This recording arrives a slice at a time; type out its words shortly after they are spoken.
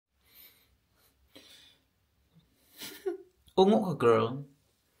Pungo ka, girl.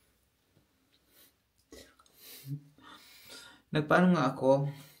 Nagpaano nga ako?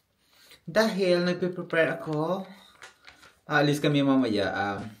 Dahil nagpe-prepare ako. Aalis kami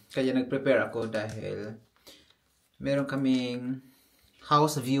mamaya. Kaya nag-prepare ako dahil meron kaming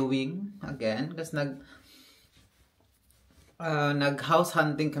house viewing again. Kasi nag-house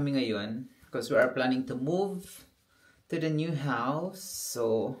hunting kami ngayon. Because we are planning to move to the new house.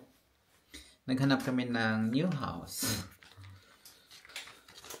 So, naghanap kami ng new house.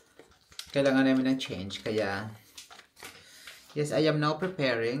 Kailangan namin ng change. Kaya, yes, I am now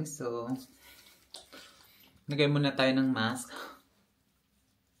preparing. So, nagay muna tayo ng mask.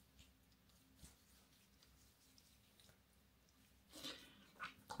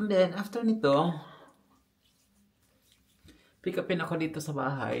 And then, after nito, pick upin ako dito sa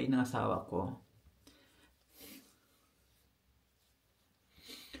bahay ng asawa ko.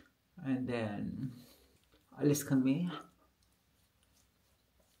 And then, alis kami.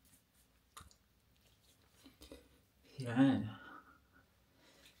 Yan.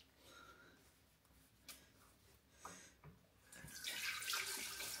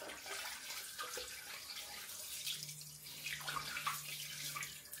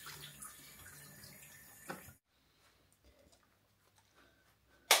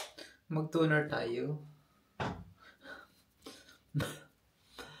 Mag-toner tayo.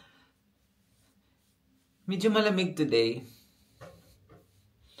 Medyo malamig today.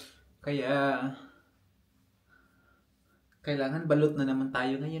 Kaya kailangan balot na naman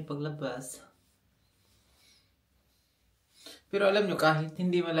tayo ngayon paglabas. Pero alam nyo, kahit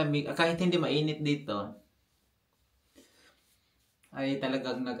hindi malamig, kahit hindi mainit dito, ay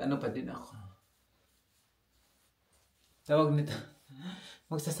talagang nag-ano pa din ako. Tawag nito.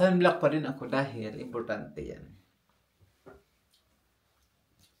 Magsa-sunblock pa rin ako dahil importante yan.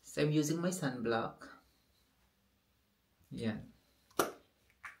 So I'm using my sunblock. Yan.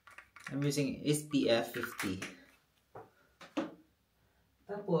 I'm using SPF 50.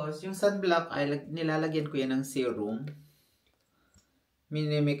 Tapos, yung sunblock ay nilalagyan ko yan ng serum.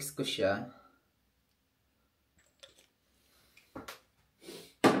 Minimix ko siya.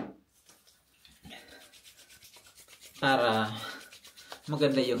 Para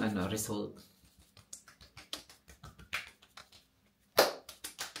maganda yung result.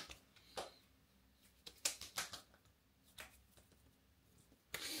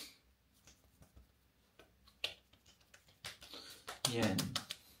 Yan.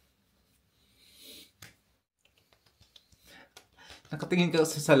 Nakatingin ka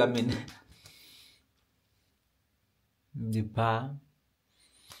sa salamin. Di ba?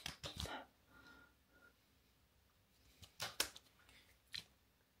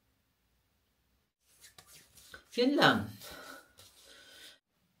 Yan lang.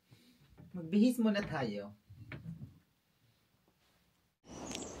 Magbihis muna tayo.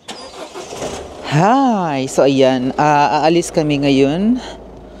 Hi! So ayan, aalis kami ngayon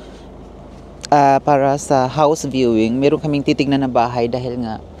para sa house viewing. Meron kaming titignan na bahay dahil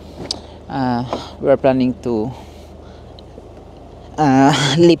nga we are planning to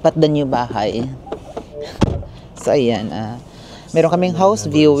lipat the new bahay. So ayan, meron kaming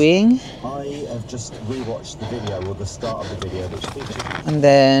house viewing. I have just rewatched the video, or the start of the video, which featured. And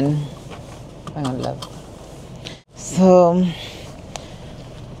then, hang on, love. So,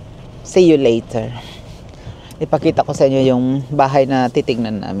 see you later. Ipakita ko sa inyo yung bahay na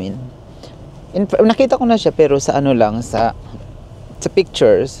titignan namin. Nakita ko na siya pero sa ano lang, sa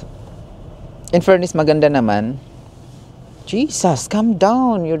pictures. In fairness, maganda naman. Jesus, calm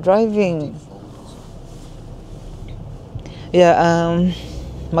down. You're driving. Yeah,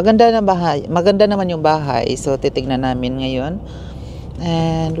 maganda na bahay. Maganda naman yung bahay. So, titignan namin ngayon.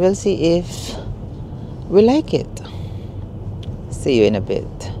 And we'll see if we like it. See you in a bit.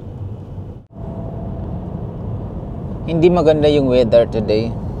 Hindi maganda yung weather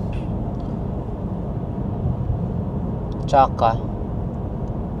today. Tsaka.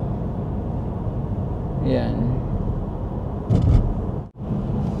 Yan.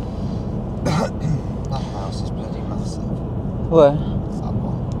 That house is bloody massive. What? That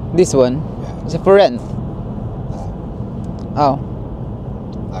one. This one? Yeah. Is it for rent? Oh.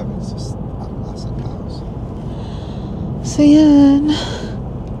 I mean, it's just a massive house. So yan.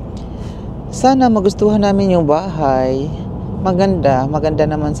 Sana magustuhan namin yung bahay. Maganda. Maganda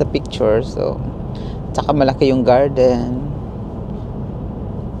naman sa picture. So, tsaka malaki yung garden.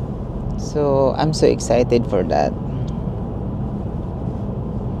 So, I'm so excited for that.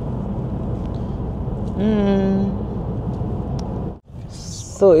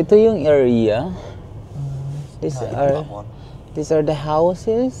 So, ito yung area. These are the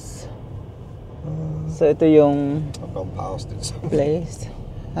houses. So ito yung I've gone past it. So place.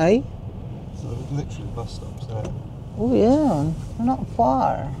 Ay? literally bus stops there. Oh yeah, not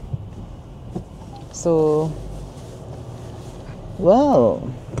far. So, well,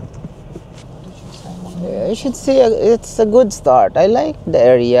 I should say it's a good start. I like the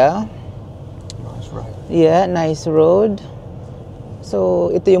area. Nice road. Yeah, nice road.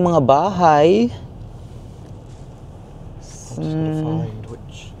 So, ito yung mga bahay. I'm just gonna find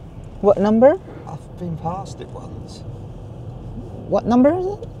which. What number? I've been past it once. What number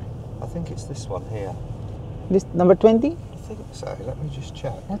is it? I think it's this one here. This number 20? I think so. Let me just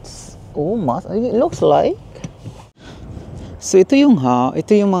check. What's it looks like. So ito yung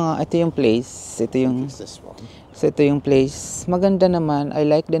ito yung place. Ito yung It's this one. So ito yung place. Maganda naman. I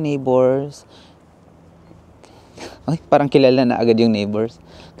like the neighbors. Ay, parang kilala na agad yung neighbors.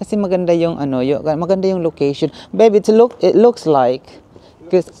 Kasi maganda yung maganda yung location. Babe, it looks like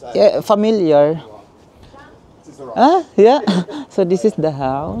yeah, familiar. Ah, yeah. So this is the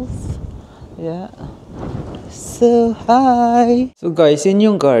house. Yeah. So, hi! So guys, yun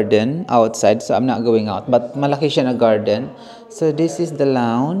yung garden outside. So I'm not going out. But malaki siya na garden. So this is the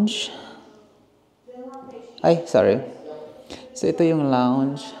lounge. Ay, sorry. So ito yung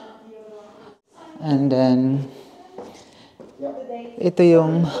lounge. And then, ito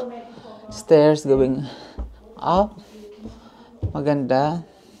yung stairs going up. Maganda.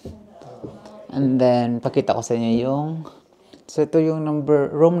 And then, pakita ko sa inyo yung... So ito yung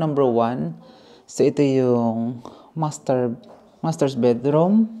room number 1. So ito yung master's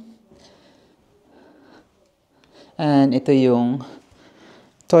bedroom. And ito yung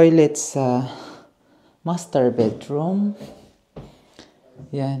toilet sa master bedroom.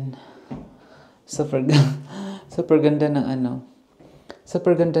 Yan. Super ganda ng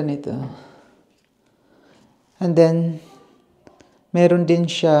Super ganda nito. And then meron din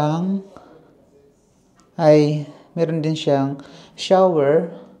siyang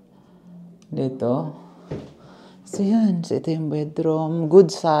shower dito. So yan, so ito yung bedroom,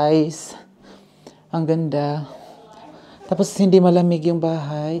 good size. Ang ganda. Tapos hindi malamig yung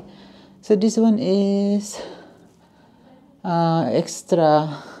bahay. So this one is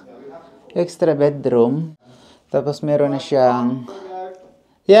extra bedroom. Tapos meron na siyang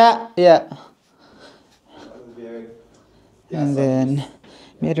yeah. And then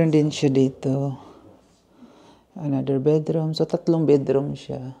meron din siya dito another bedroom. So 3 bedroom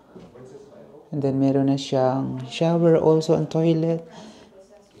siya. And then meron na siyang shower also and toilet.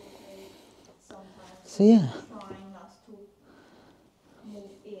 So yeah.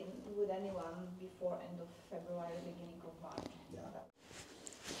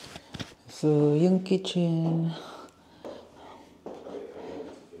 So yung kitchen.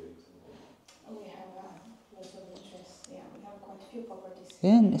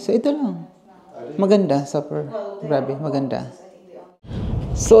 Yan. So ito lang. Maganda. Super. Grabe. Maganda.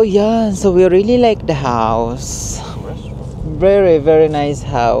 So yeah, so we really like the house. Very, very nice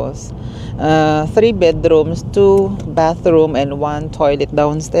house. 3 bedrooms, 2 bathroom, and 1 toilet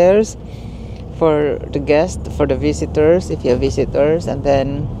downstairs for the guests, for the visitors, if you have visitors. And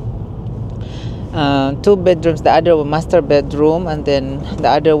then 2 bedrooms, the other one master bedroom, and then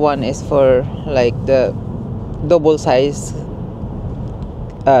the other one is for like the double size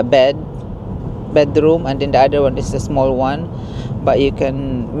bedroom, and then the other one is a small one. But you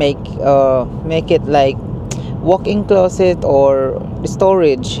can make it like walk-in closet or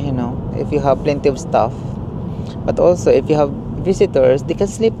storage, if you have plenty of stuff. But also if you have visitors, they can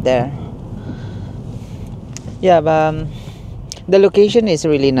sleep there. Yeah, but the location is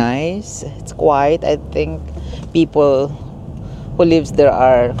really nice. It's quiet. I think people who lives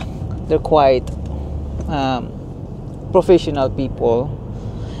there they're quite professional people.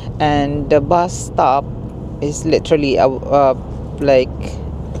 And the bus stop is literally like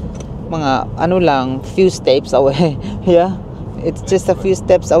mga few steps away. Yeah, it's just a few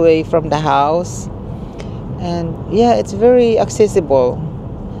steps away from the house. And yeah, it's very accessible.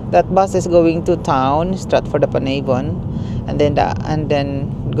 That bus is going to town, Stratford-upon-Avon, and then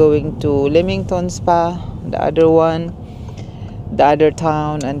going to Leamington Spa, the other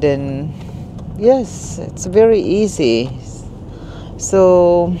town, and then yes, it's very easy.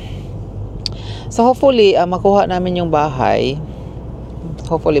 So hopefully makuha namin yung bahay.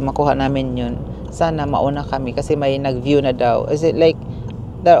 Hopefully makuha namin yun. Sana mauna kami kasi may nag-view na daw. Is it like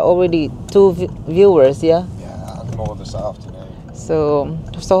there are already 2 viewers, yeah? Yeah, and more this afternoon. So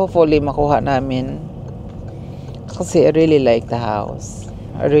hopefully makuha namin. Kasi I really like the house.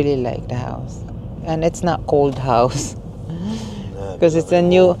 And it's not cold house. Because it's a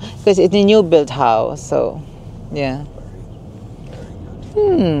new built house. So yeah.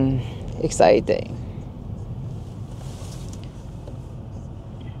 exciting.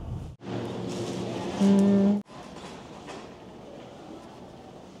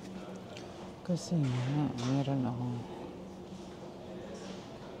 Kasi nga, meron ako.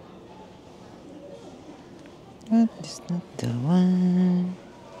 That is not the one.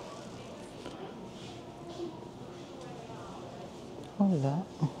 Wala.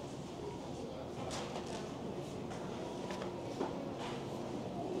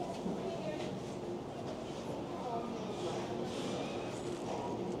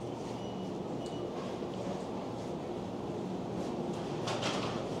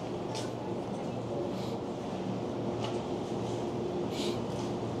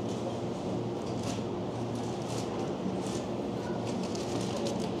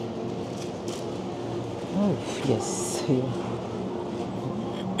 Oh, yes. Here.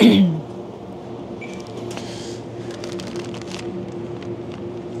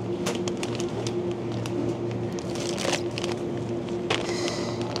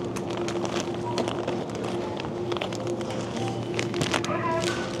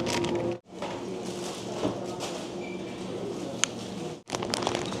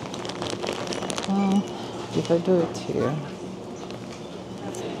 If I do it here.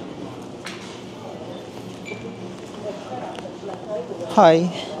 Hi.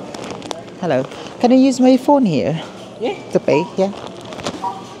 Hello. Can I use my phone here? Yeah. To pay? Yeah.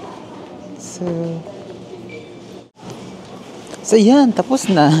 So yan,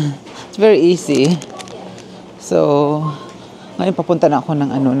 tapos na. It's very easy. So, ngayon papunta na ako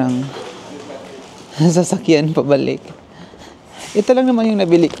ng sasakyan pabalik. Ito lang naman yung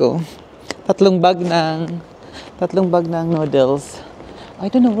nabili ko. Tatlong bag ng noodles. I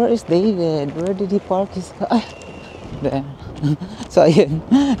don't know, where is David? Where did he park his car? Ay, there. So, ayun.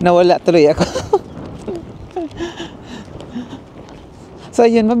 Nawala tuloy ako. So,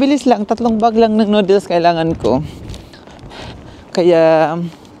 ayun. Mabilis lang. Tatlong bag lang ng noodles kailangan ko. Kaya,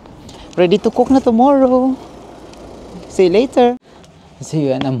 ready to cook na tomorrow. See you later. So,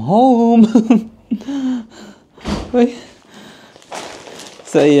 yun. I'm home.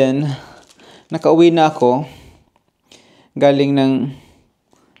 So, ayun. Nakauwi na ako. Galing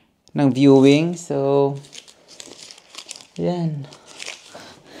ng viewing. So, yan.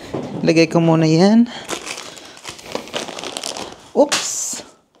 Lagay ko muna yan. Oops!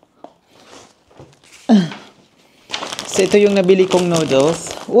 So, ito yung nabili kong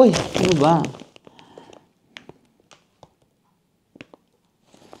noodles. Uy, ano ba?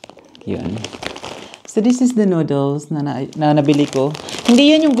 Yan. So, this is the noodles na nabili ko.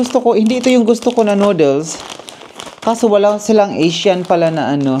 Hindi yan yung gusto ko. Hindi ito yung gusto ko na noodles. Kaso wala silang Asian pala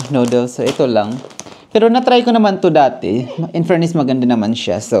na noodles. So, ito lang. Pero na-try ko naman to dati. In fairness, maganda naman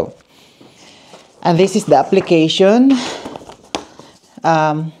siya. So, and this is the application.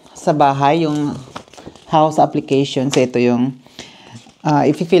 Sa bahay, yung house application. So, ito yung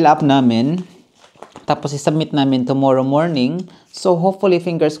if-fill up namin. Tapos, i-submit namin tomorrow morning. So, hopefully,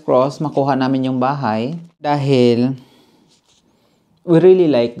 fingers crossed, makuha namin yung bahay. Dahil, we really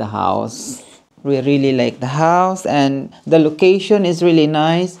like the house. We really like the house. And the location is really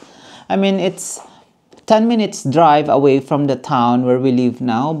nice. I mean, it's 10 minutes drive away from the town where we live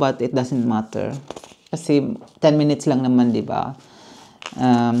now. But it doesn't matter. Kasi 10 minutes lang naman, di ba?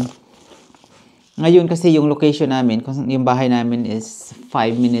 Ngayon kasi yung location namin, yung bahay namin is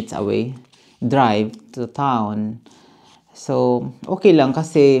 5 minutes away. Drive to town. So, okay lang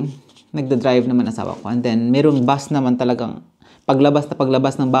kasi nagda-drive naman asawa ko. And then, merong bus naman talagang,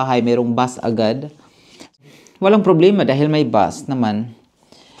 paglabas ng bahay, merong bus agad. Walang problema dahil may bus naman.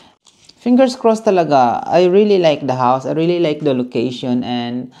 Fingers crossed talaga. I really like the house. I really like the location.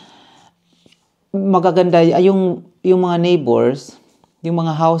 And magaganda yung mga neighbors, yung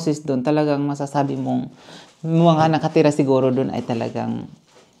mga houses doon, talagang masasabi mong, mga nakatira siguro doon ay talagang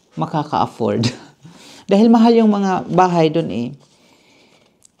makaka-afford. Dahil mahal yung mga bahay doon eh.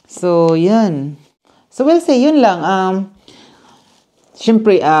 So, yan. So, we'll say, yun lang.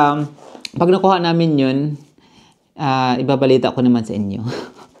 Siyempre, pag nakuha namin yun, ibabalita ko naman sa inyo.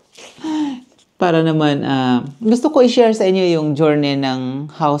 Para naman, gusto ko i-share sa inyo yung journey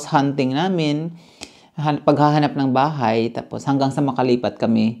ng house hunting namin. Paghahanap ng bahay, tapos hanggang sa makalipat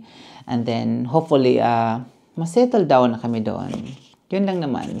kami. And then, hopefully, masettle down na kami doon. Yun lang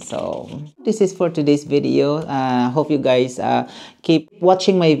naman. So, this is for today's video. Hope you guys keep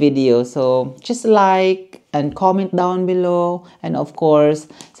watching my video. So, just like and comment down below. And of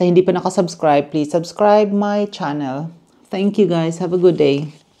course, sa hindi pa nakasubscribe, please subscribe my channel. Thank you guys. Have a good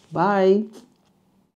day. Bye!